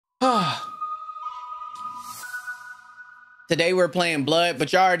Today we're playing Blood,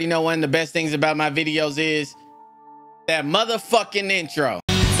 but you already know one of the best things about my videos is that motherfucking intro.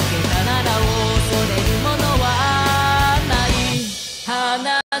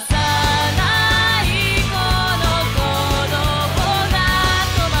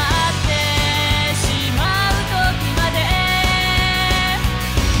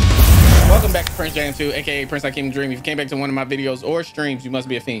 Welcome back to PrinceJM2, aka Prince I Came to Dream. If you came back to one of my videos or streams, you must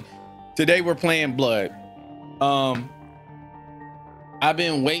be a fiend. Today we're playing Blood. I've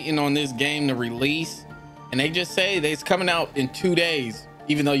been waiting on this game to release, and they just say it's coming out in 2 days,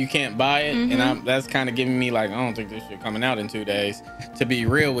 even though you can't buy it. And that's kind of giving me like, I don't think this shit coming out in 2 days, to be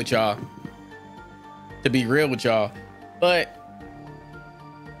real with y'all. But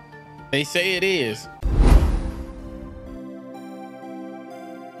they say it is.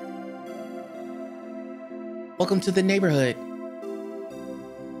 Welcome to the neighborhood.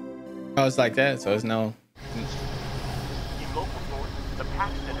 Oh, it's like that, so it's no. In local sports, the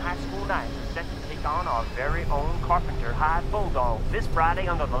Paxton High School Knights are set to take on our very own Carpenter High Bulldogs this Friday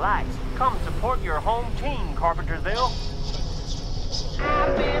under the lights. Come support your home team, Carpentersville.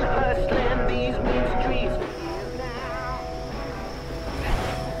 I've been hustling these mean streets.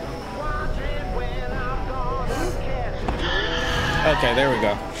 Okay, there we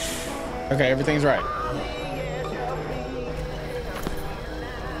go. Okay, everything's right.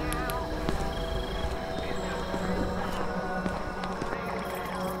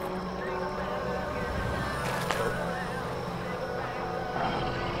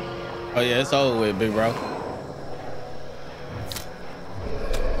 Oh yeah, it's over with, big bro.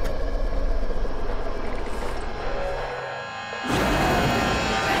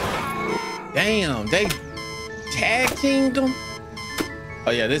 Damn, they tag teamed them.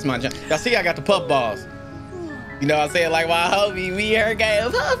 Oh yeah, this is my jump. Y'all see, I got the puff balls. You know, I say it like my homie, we heard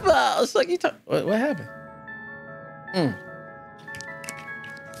game puff balls. Like you talk, what happened?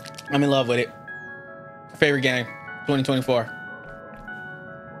 I'm in love with it. Favorite game, 2024.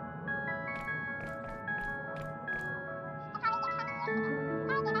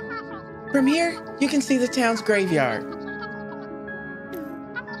 From here, you can see the town's graveyard.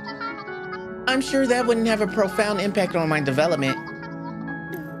 I'm sure that wouldn't have a profound impact on my development.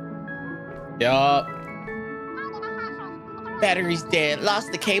 Yup. Battery's dead.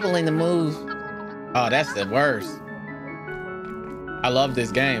 Lost the cable in the move. Oh, that's the worst. I love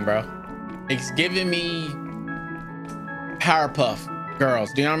this game, bro. It's giving me Powerpuff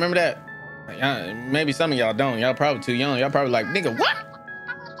Girls. Do y'all remember that? Maybe some of y'all don't. Y'all probably too young. Y'all probably like, nigga, what?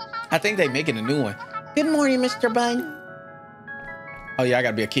 I think they making a new one. Good morning, Mr. Bun. Oh yeah, I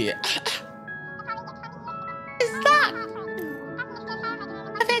gotta be a kid. It's locked.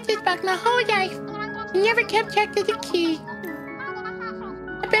 I've had this box my whole life. You never kept track of the key.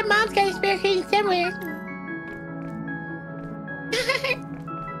 I bet Mom's got a spare key somewhere.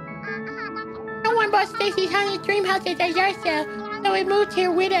 No one bought Stacy's haunted dream house at a yard sale, so we moved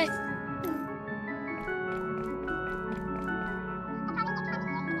here with us.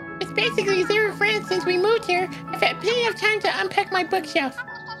 Basically 0 friends since we moved here. I've had plenty of time to unpack my bookshelf.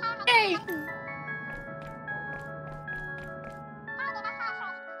 Hey!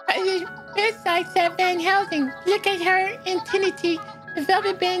 By the bedside sat Van Helsing. Look at her intensity. The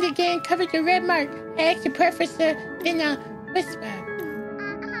velvet band again covered the red mark. I asked the professor in a whisper.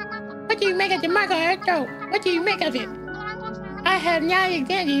 What do you make of the mark on her throat? What do you make of it? I have not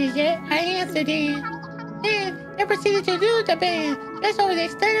examined it yet. I answered in. Then they proceeded to do the band. Just over the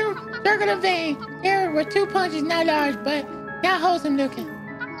external circular vein, there were 2 punches, not large, but not wholesome looking.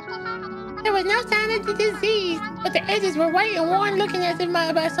 There was no sign of the disease, but the edges were white and worn, looking as if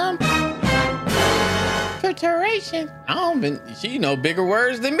marked by some perturbation. She know bigger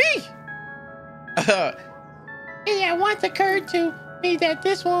words than me. It at once occurred to me that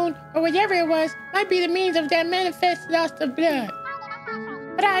this wound, or whatever it was, might be the means of that manifest loss of blood.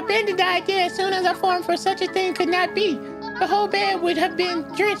 But I abandoned the idea as soon as I formed, for such a thing could not be. The whole bed would have been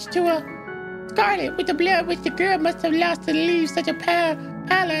drenched to a scarlet with the blood which the girl must have lost to leave such a pallor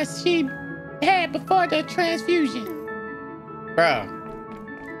as she had before the transfusion. Bro,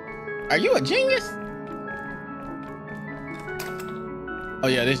 are you a genius? Oh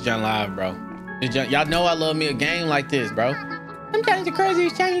yeah, this John live, bro. Y'all know I love me a game like this, bro. Sometimes the girls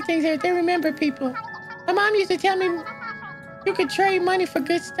use shiny things that they remember people. My mom used to tell me you could trade money for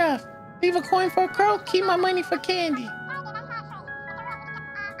good stuff. Leave a coin for a crow, keep my money for candy.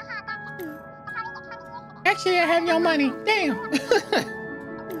 Actually, I have no money. Damn.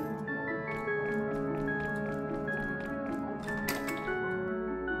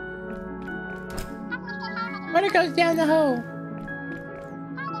 Water goes down the hole.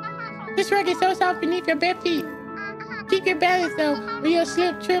 This rug is so soft beneath your bare feet. Keep your balance though, or you'll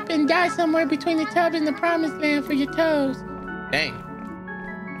slip, trip, and die somewhere between the tub and the promised land for your toes. Dang.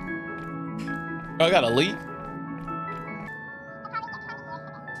 Oh, I got a leak.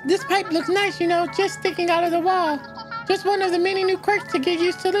 This pipe looks nice, you know, just sticking out of the wall. Just one of the many new quirks to get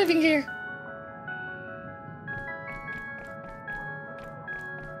used to living here.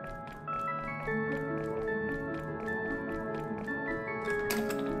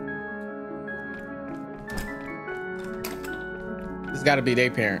 It's got to be their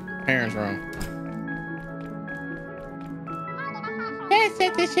parents' room. Dad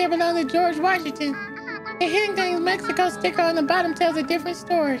said this shit belonged to George Washington. The Hidden Things Mexico sticker on the bottom tells a different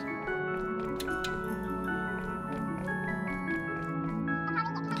story.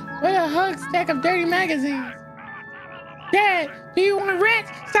 What a hug stack of dirty magazines. Dad, do you want rats?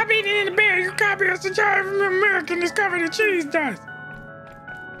 Stop eating in the bear. You copy us a child from American that's covered in cheese dust.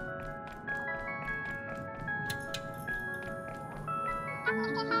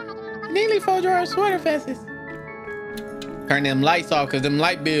 Neatly fold your sweater vests. Turn them lights off, cause them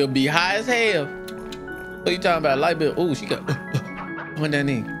light bill be high as hell. What you talking about? Light bill? Ooh, she got on that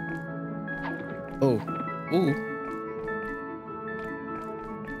knee. Oh, ooh.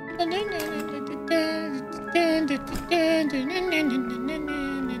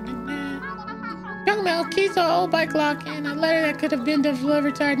 Young Mel, keys to an old bike lock and a letter that could have been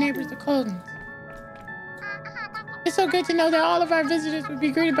delivered to our neighbors, the Coldens. It's so good to know that all of our visitors would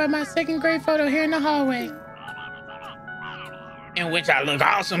be greeted by my second grade photo here in the hallway. In which I look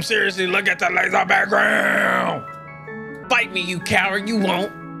awesome. Seriously, look at the laser background. Fight me, you coward. You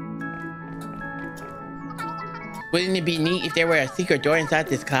won't. Wouldn't it be neat if there were a secret door inside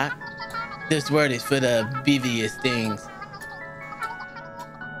this clock? This world is full of obvious things.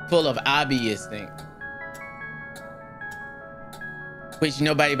 Full of obvious things. Which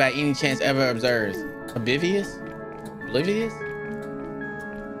nobody by any chance ever observes. Oblivious? Oblivious?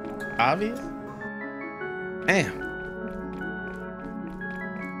 Obvious? Damn.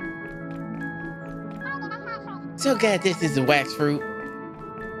 So glad this is a wax fruit.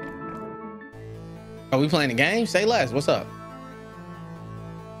 Are we playing the game? Say less. What's up?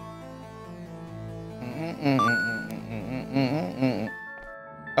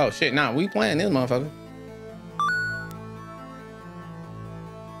 Oh shit, nah, we playing this motherfucker.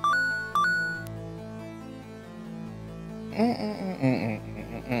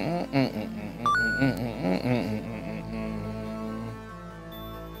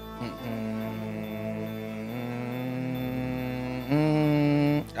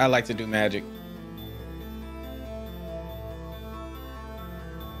 I like to do magic.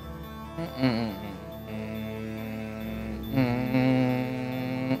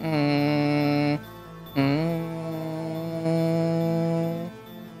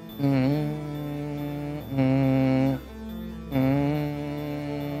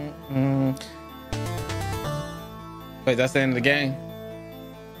 Wait, that's the end of the game?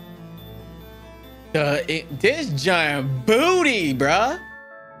 This giant booty, bruh.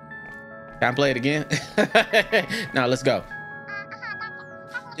 Can I play it again? No, let's go.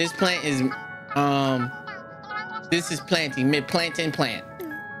 This plant is, this is planting, mid-planting plant.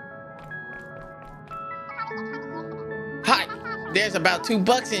 Hi, there's about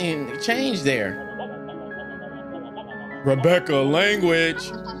 $2 in change there. Rebecca, language.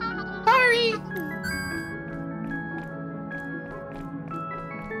 Sorry.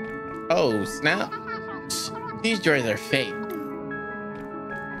 Oh, snap. These drawers are fake.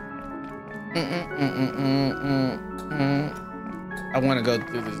 I want to go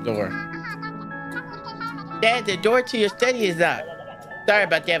through this door. Dad, the door to your study is locked. Sorry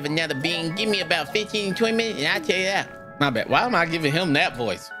about that, vanilla bean. Give me about 15, 20 minutes and I'll tell you that. My bad. Why am I giving him that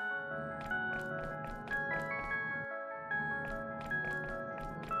voice?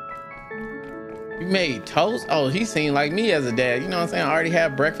 You made toast? Oh, he seemed like me as a dad. You know what I'm saying? I already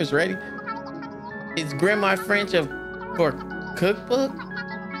have breakfast ready. Is Grandma French for cookbook?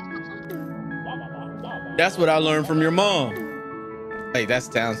 That's what I learned from your mom. Hey, that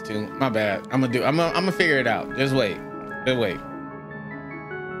sounds too. My bad. I'm gonna figure it out. Just wait. Just wait.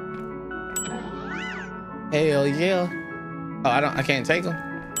 Hell yeah. Oh, I can't take them.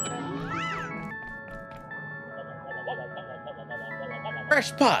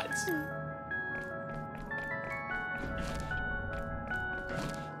 Fresh pots.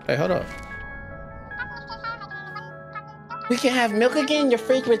 Hey, hold up. We can have milk again? Your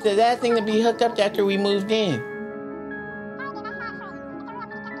fridge was the last thing to be hooked up after we moved in.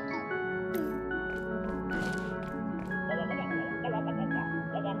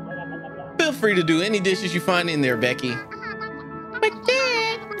 Feel free to do any dishes you find in there, Becky. But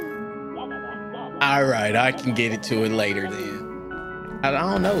Dad, All right, I can get it to it later then. I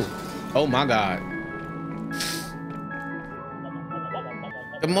don't know. Oh my God.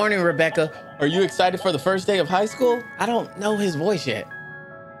 Good morning, Rebecca. Are you excited for the first day of high school? I don't know his voice yet.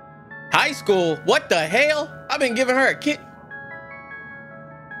 High school? What the hell? I've been giving her a kick.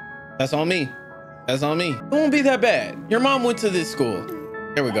 That's on me. That's on me. It won't be that bad. Your mom went to this school.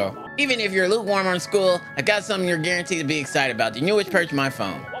 There we go. Even if you're lukewarm on school, I got something you're guaranteed to be excited about. The newest purchase, my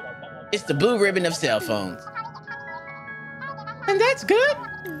phone. It's the blue ribbon of cell phones. And that's good?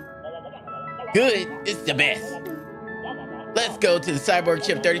 Good, it's the best. Let's go to the Cyborg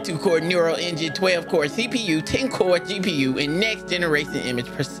chip 32-core neural engine, 12-core CPU, 10-core GPU, and next generation image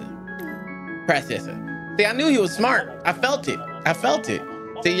processor. See, I knew he was smart. I felt it. I felt it.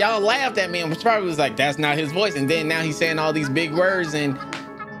 See, y'all laughed at me and probably was like, that's not his voice. And then now he's saying all these big words and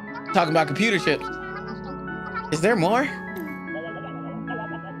talking about computer chips. Is there more?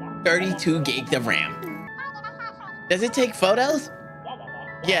 32 gigs of RAM. Does it take photos?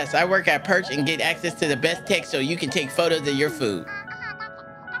 Yes, I work at Perch and get access to the best tech so you can take photos of your food.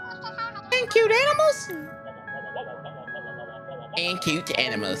 And cute animals? And cute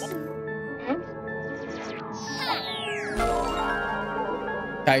animals.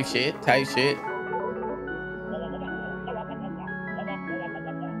 Type shit, type shit.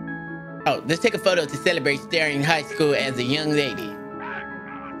 Oh, let's take a photo to celebrate starting high school as a young lady.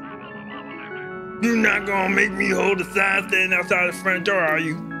 You're not gonna make me hold a sign standing outside the front door, are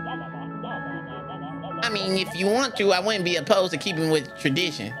you? I mean, if you want to, I wouldn't be opposed to keeping with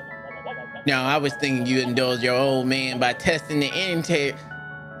tradition. No, I was thinking you'd indulge your old man by testing the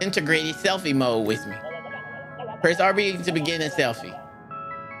integrated selfie mode with me. Press RB to begin a selfie.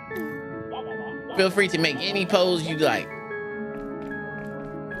 Feel free to make any pose you like.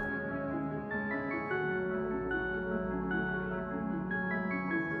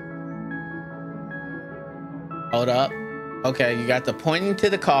 Hold up. Okay, you got the pointing to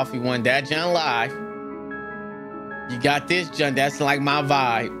the coffee one. That John live. You got this John. That's like my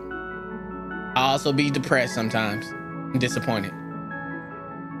vibe. I also be depressed sometimes. I'm disappointed.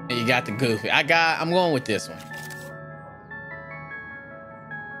 And you got the goofy. I'm going with this one.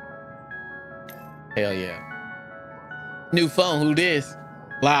 Hell yeah. New phone, who this?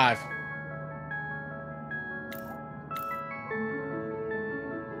 Live.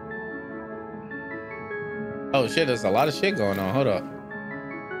 Oh shit, there's a lot of shit going on. Hold up.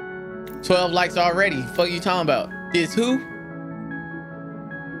 12 likes already. Fuck you talking about? This who?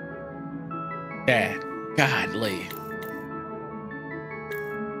 Dad. Godly.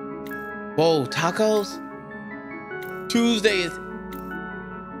 Whoa, tacos? Tuesday is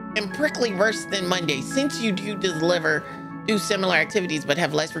and prickly worse than Monday, since you do similar activities but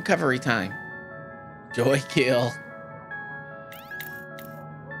have less recovery time. Joy kill.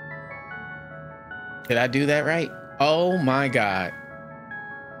 Did I do that right? Oh my God.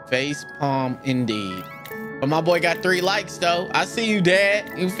 Face palm indeed. But my boy got 3 likes though. I see you,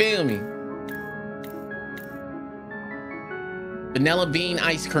 Dad. You feel me? Vanilla bean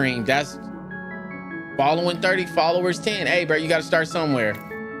ice cream. That's following 30 followers 10. Hey bro, you gotta start somewhere.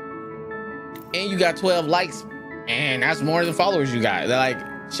 And you got 12 likes, and that's more than followers you got. They're like,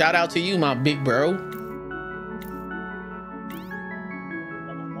 shout out to you, my big bro.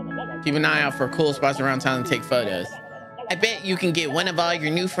 Keep an eye out for cool spots around town to take photos. I bet you can get one of all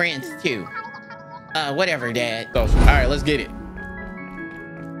your new friends too. Whatever, Dad. So, all right, let's get it.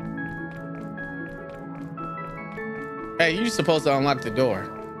 Hey, you're supposed to unlock the door.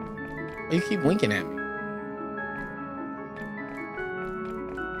 You keep winking at me.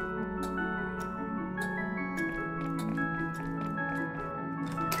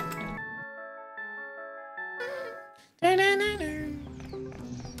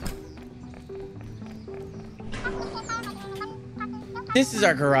 This is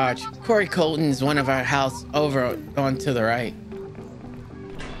our garage. Corey Colton's one of our house over on to the right.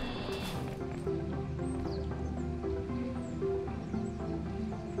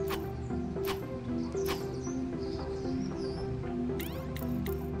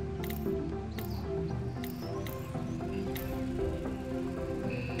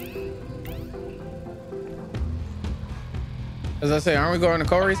 As I say, aren't we going to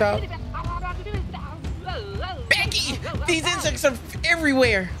Corey's house? Becky! These insects are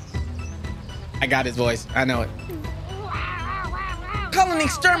everywhere! I got his voice. I know it. Call an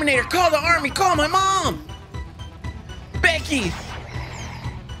exterminator! Call the army! Call my mom! Becky!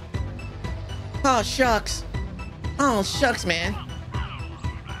 Oh, shucks. Oh, shucks, man.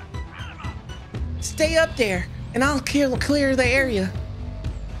 Stay up there, and I'll clear the area.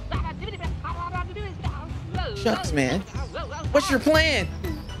 Shucks, man. What's your plan?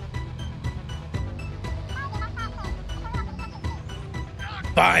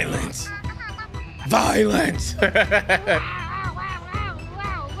 Violence. Violence.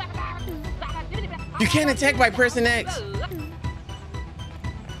 You can't attack by pressing X.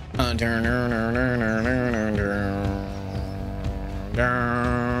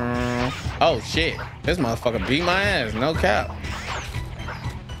 Oh shit. This motherfucker beat my ass, no cap.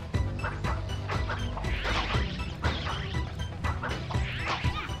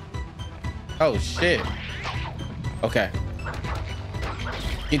 Oh shit. Okay.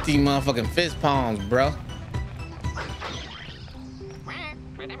 Get these motherfucking fist palms, bro.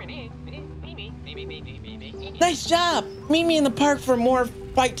 Nice job. Meet me in the park for more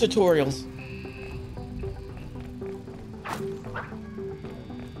fight tutorials.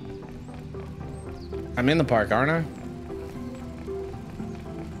 I'm in the park, aren't I?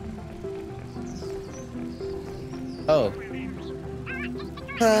 Oh.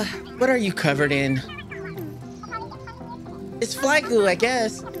 What are you covered in? It's fly glue, I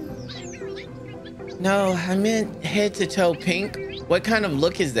guess. No, I meant head to toe pink. What kind of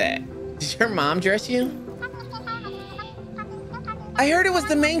look is that? Did your mom dress you? I heard it was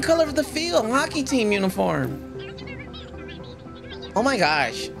the main color of the field hockey team uniform. Oh my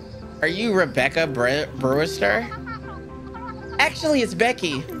gosh. Are you Rebecca Brewster? Actually, it's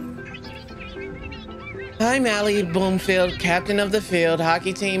Becky. I'm Allie Bloomfield, captain of the field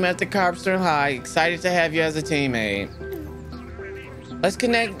hockey team at the Carpster High. Excited to have you as a teammate. Let's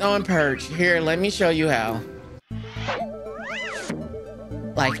connect on Perch. Here, let me show you how.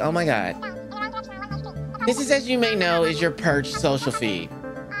 Like, oh my god. This is, as you may know, is your Perch social feed.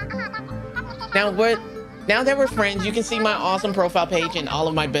 Now that we're friends, you can see my awesome profile page and all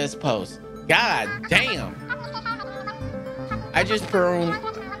of my best posts. God damn. I just prune.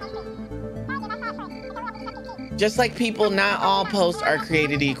 Just like people, not all posts are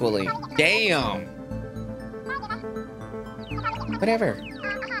created equally. Damn. Whatever.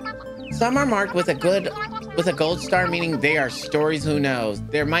 Some are marked with a gold star, meaning they are stories, who knows.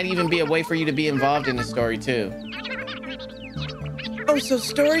 There might even be a way for you to be involved in a story too. Oh, so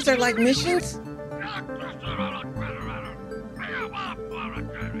stories are like missions?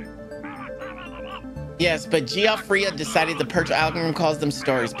 Yes, but Geoffrey decided the Perch algorithm calls them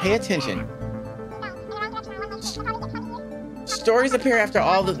stories. Pay attention. Stories appear after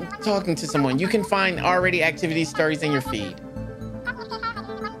all the talking to someone. You can find already activity stories in your feed.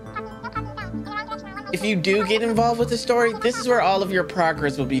 If you do get involved with the story, this is where all of your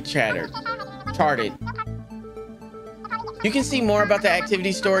progress will be charted. You can see more about the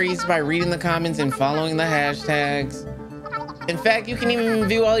activity stories by reading the comments and following the hashtags. In fact, you can even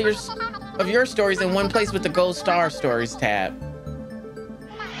view all of your stories in one place with the Gold Star Stories tab.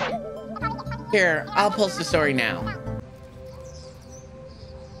 Here, I'll post the story now.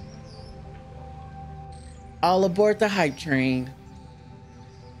 All aboard the hype train.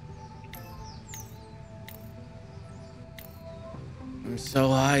 I'm so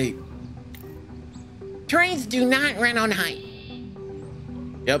hyped. Trains do not run on hype.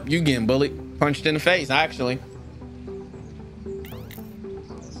 Yep, you getting bullied. Punched in the face, actually.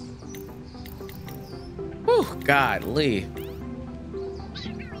 Whew, godly.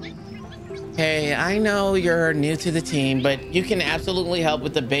 Hey, I know you're new to the team, but you can absolutely help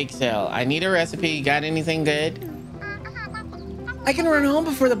with the bake sale. I need a recipe. Got anything good? I can run home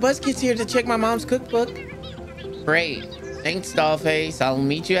before the bus gets here to check my mom's cookbook. Great. Thanks, Dollface. I'll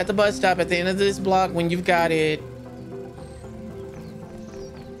meet you at the bus stop at the end of this block when you've got it.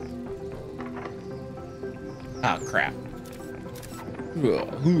 Oh, crap.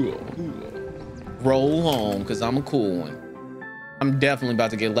 Roll home, because I'm a cool one. I'm definitely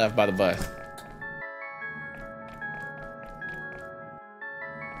about to get left by the bus.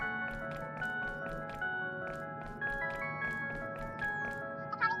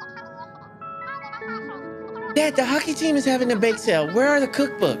 Dad, the hockey team is having a bake sale. Where are the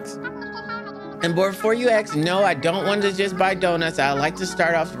cookbooks? And before you ask, no, I don't want to just buy donuts. I like to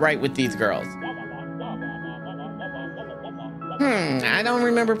start off right with these girls. I don't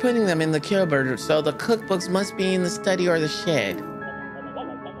remember putting them in the cupboard, so the cookbooks must be in the study or the shed.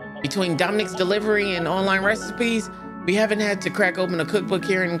 Between Dominic's delivery and online recipes, we haven't had to crack open a cookbook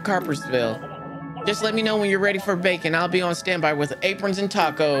here in Carpersville. Just let me know when you're ready for bacon. I'll be on standby with aprons and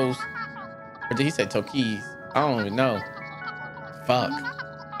tacos. Or did he say Tokis? I don't even know. Fuck.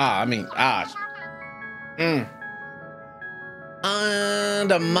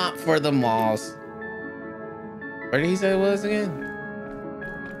 The mop for the malls. Where did he say it was again?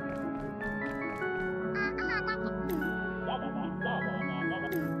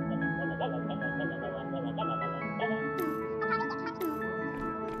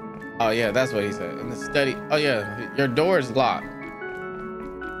 Oh yeah, that's what he said. In the study. Oh yeah, your door is locked.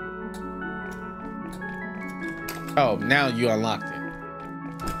 Oh, now you unlocked it.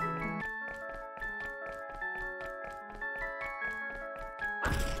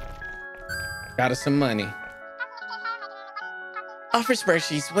 Got us some money. Offer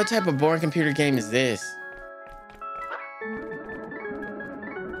spreadsheets. What type of boring computer game is this?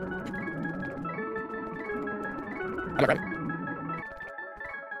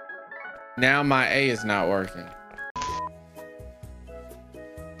 Now my A is not working.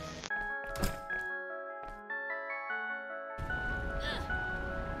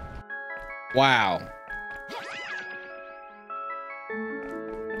 Wow.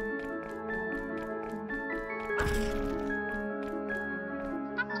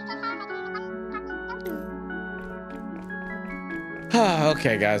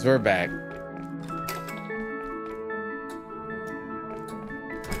 Okay, guys, we're back.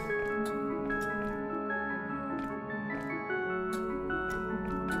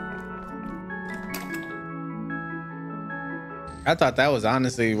 I thought that was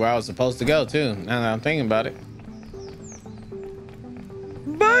honestly where I was supposed to go too. Now that I'm thinking about it.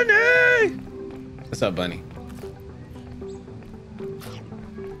 Bunny! What's up, Bunny?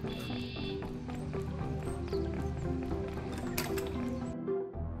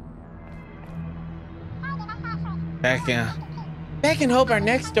 Back in Hope, our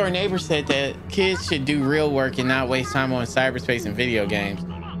next door neighbor said that kids should do real work and not waste time on cyberspace and video games.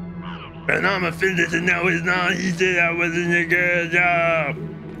 And I'm offended to know it's not. He said I wasn't a good job.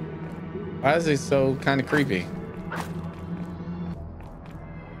 Why is it so kind of creepy?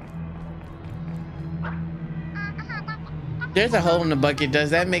 There's a hole in the bucket. Does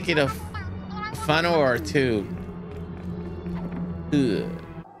that make it a funnel or a tube? Ugh.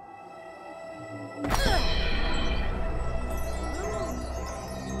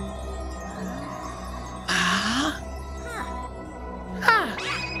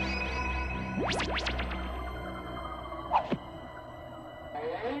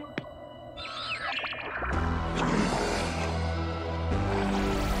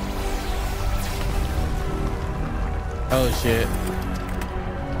 Oh shit.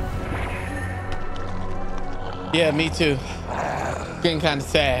 Yeah, me too. Getting kind of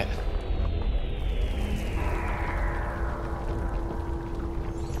sad.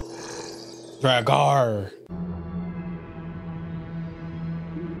 Dragar.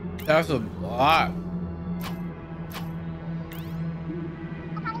 That's a lot.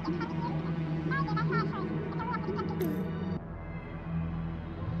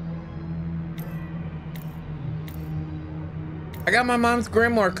 I got my mom's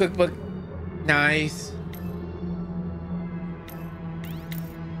grimoire cookbook. Nice.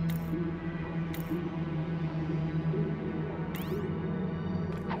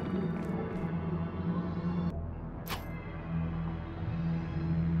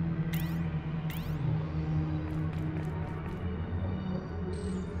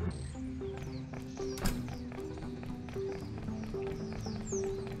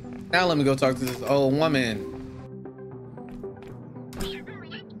 Now let me go talk to this old woman.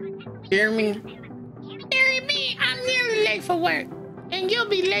 Hear me? Hear me? I'm nearly late for work. And you'll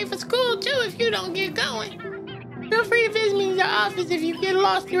be late for school too if you don't get going. Feel free to visit me in the office if you get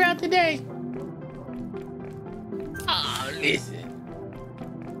lost throughout the day. Oh, listen.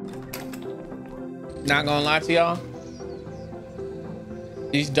 Not gonna lie to y'all.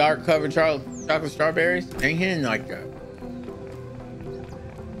 These dark covered chocolate strawberries ain't hitting like that.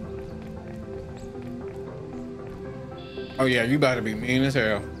 Oh yeah, you about to be mean as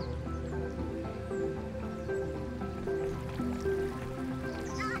hell.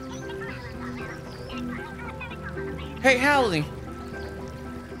 Hey, Howley.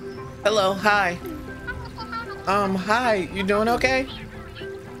 Hello, hi. Hi, you doing okay?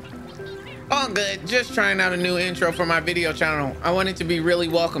 Oh, good. Just trying out a new intro for my video channel. I want it to be really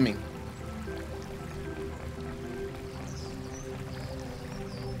welcoming.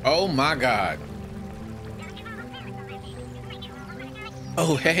 Oh my God.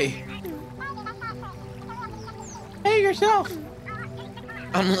 Oh, hey. Hey, yourself.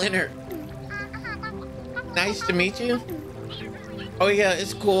 I'm Leonard. Nice to meet you. Oh yeah,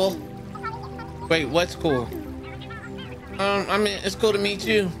 it's cool. Wait, what's cool? I mean, it's cool to meet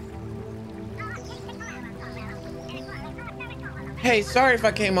you. Hey, sorry if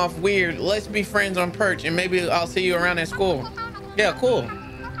I came off weird. Let's be friends on Perch and maybe I'll see you around at school. Yeah, cool.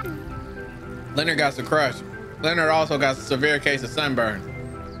 Leonard got some crush. Leonard also got a severe case of sunburn.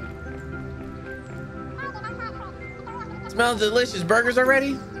 Smells delicious. Burgers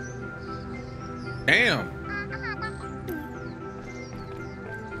already? Damn.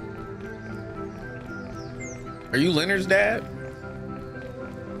 Are you Leonard's dad?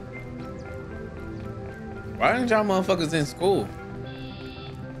 Why didn't y'all motherfuckers in school?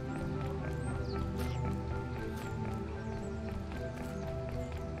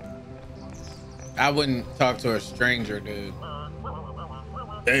 I wouldn't talk to a stranger, dude.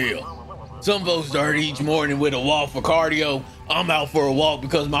 Damn. Some folks start each morning with a walk for cardio. I'm out for a walk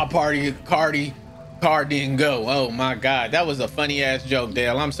because my car didn't go. Oh my God. That was a funny ass joke,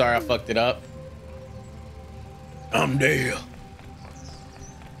 Dale. I'm sorry I fucked it up. I'm Dale.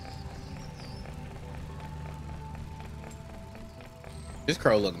 This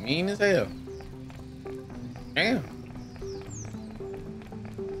crow look mean as hell. Damn.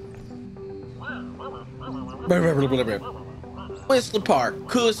 Whistler Park.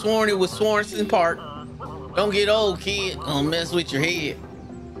 Could sworn it was Swanson Park. Don't get old, kid. Gonna mess with your head.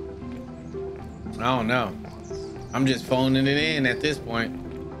 I don't know. I'm just phoning it in at this point.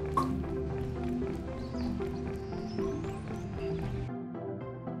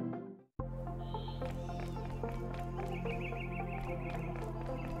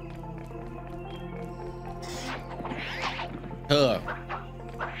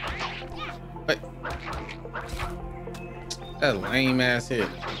 What? That lame ass hit.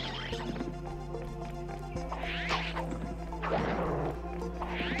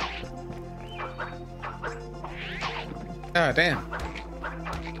 God damn.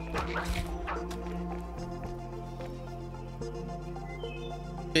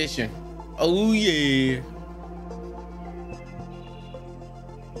 Fishing. Oh yeah.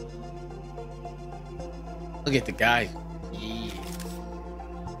 Look at the guy. Yeah.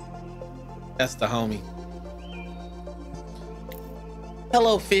 That's the homie.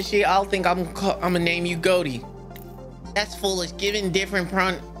 Hello, fishy. I'll think I'm gonna name you Goaty. That's foolish. Given different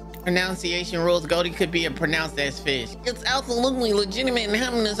pronunciation rules, Goaty could be pronounced as fish. It's absolutely legitimate and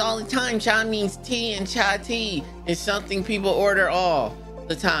happening this all the time. Cha means tea and cha tea is something people order all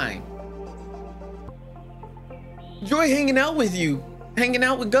the time. Enjoy hanging out with you. Hanging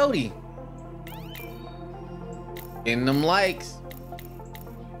out with Goaty. Getting them likes.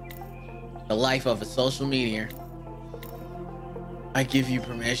 The life of a social media. I give you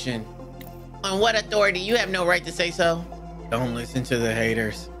permission. On what authority? You have no right to say so. Don't listen to the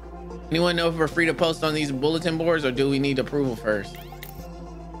haters. Anyone know if we're free to post on these bulletin boards or do we need approval first?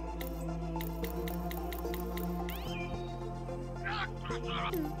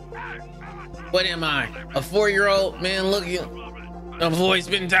 What am I? A 4-year-old man looking a boy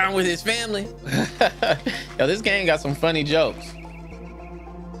spending time with his family? Yo, this game got some funny jokes.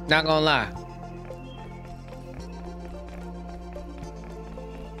 Not gonna lie.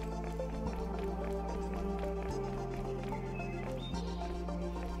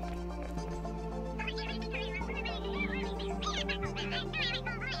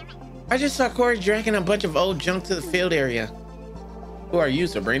 I just saw Corey dragging a bunch of old junk to the field area. Who are you,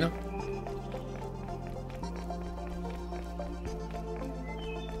 Sabrina?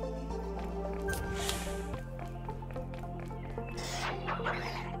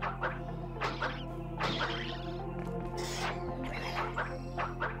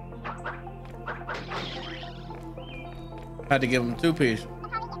 Had to give him 2-piece.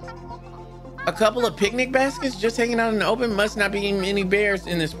 A couple of picnic baskets just hanging out in the open. Must not be any bears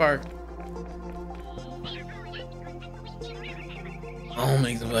in this park. Oh,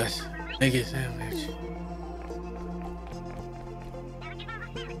 make the bus. Make it a sandwich.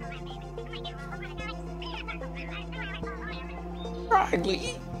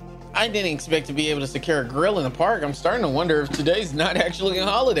 Hardly. I didn't expect to be able to secure a grill in the park. I'm starting to wonder if today's not actually a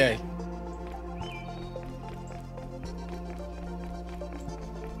holiday.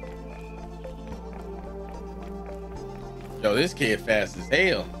 Yo, this kid fast as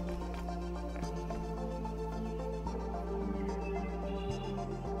hell.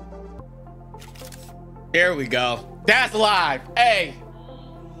 Here we go. That's live. Hey.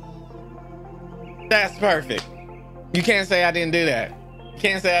 That's perfect. You can't say I didn't do that. You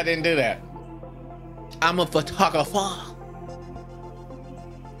can't say I didn't do that. I'm a photographer.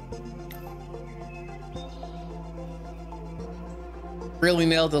 Really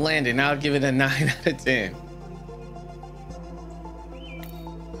nailed the landing. I'll give it a 9 out of 10.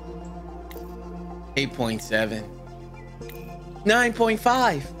 8.7.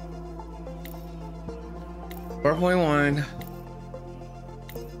 9.5. 4.1.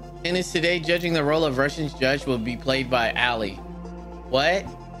 And is today judging the role of Russian's judge will be played by Ali. What?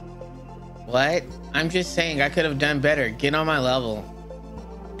 What? I'm just saying I could have done better. Get on my level.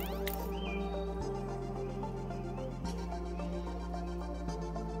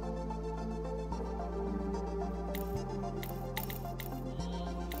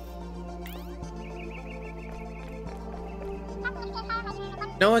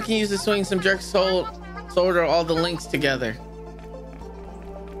 No one can use the swing. Some jerks told solder all the links together.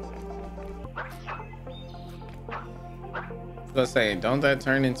 Let's say, don't that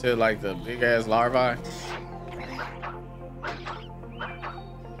turn into like the big ass larvae?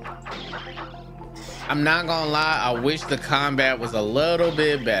 I'm not gonna lie, I wish the combat was a little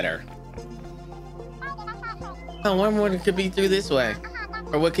bit better. I wonder what it could be through this way,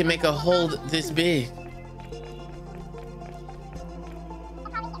 or what can make a hole this big.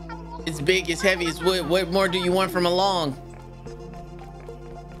 It's big, it's heavy, it's wood. What more do you want from a long?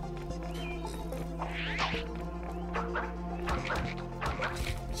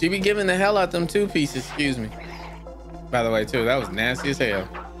 She be giving the hell out them 2 pieces, excuse me. By the way, too, that was nasty as hell.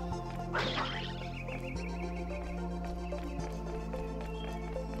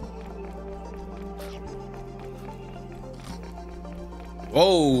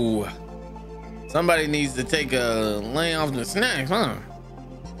 Whoa. Somebody needs to take a lay off the snacks, huh?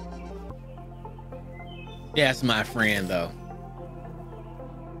 That's my friend, though.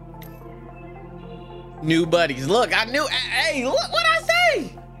 New buddies. Look, I knew. Hey, look what I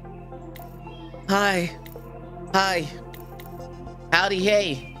say. Hi. Hi. Howdy,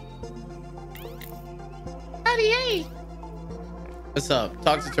 hey. Howdy, hey. What's up?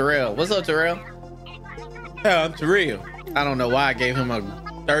 Talk to Terrell. What's up, Terrell? Yeah, I'm Terrell. I don't know why I gave him a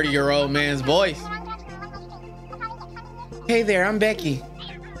 30-year-old man's voice. Hey there, I'm Becky.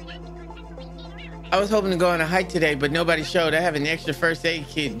 I was hoping to go on a hike today, but nobody showed. I have an extra first aid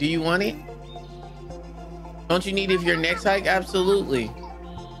kit. Do you want it? Don't you need it for your next hike? Absolutely.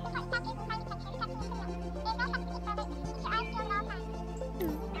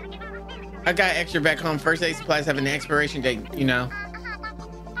 I got extra back home. First aid supplies have an expiration date, you know.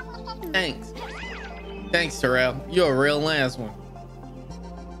 Thanks. Thanks, Terrell. You're a real last one.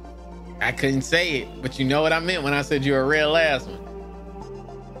 I couldn't say it, but you know what I meant when I said you're a real last one.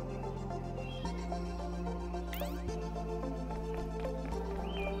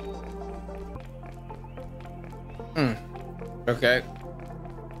 Okay.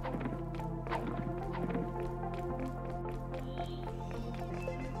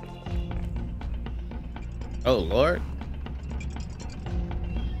 Oh, Lord.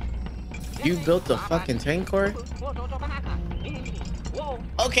 You built the fucking tank cord?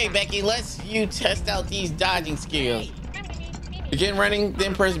 Okay, Becky, let's you test out these dodging skills. Begin running,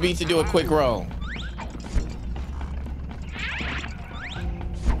 then press B to do a quick roll.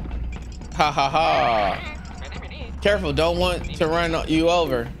 Ha ha ha. Careful, don't want to run you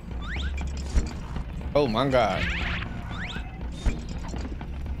over. Oh my God.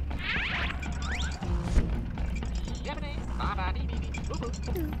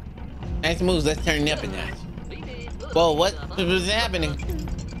 Next moves, let's turn it up a notch. Whoa, what was happening?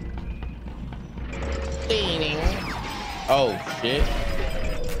 Oh, shit.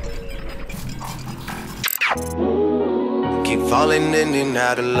 Keep falling in and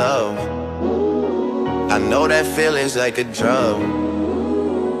out of love. I know that feeling's like a drug,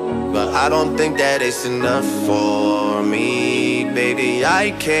 but I don't think that it's enough for me, baby.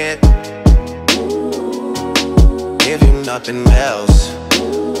 I can't give you nothing else.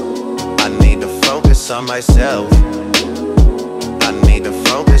 I need to focus on myself. I need to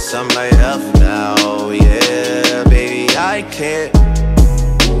focus on my health now, yeah, baby. I can't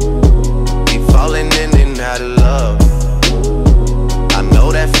keep falling in and out of love. I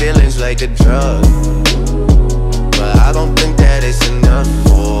know that feeling's like a drug, but I don't think that it's enough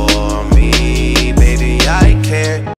for me, baby. I can't